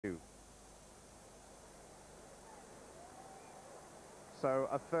So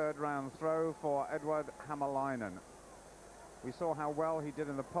a third round throw for Eduard Hämäläinen. We saw how well he did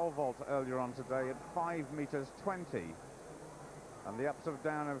in the pole vault earlier on today at 5 meters 20. And the ups and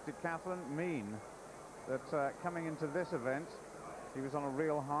downs of decathlon mean that coming into this event, he was on a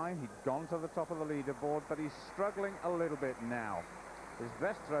real high. He'd gone to the top of the leaderboard, but he's struggling a little bit now. His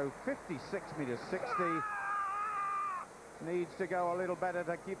best throw, 56 meters 60. Needs to go a little better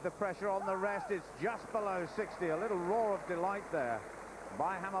to keep the pressure on the rest. It's just below 60. A little roar of delight there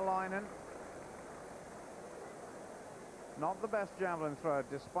by Hämäläinen. Not the best javelin thrower,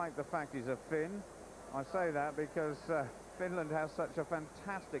 despite the fact he's a Finn. I say that because Finland has such a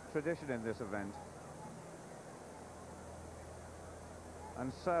fantastic tradition in this event.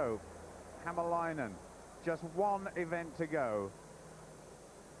 And so, Hämäläinen, just one event to go.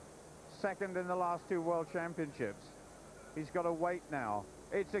 Second in the last 2 World Championships. He's got to wait now.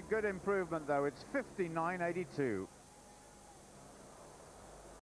 It's a good improvement, though. It's 59.82.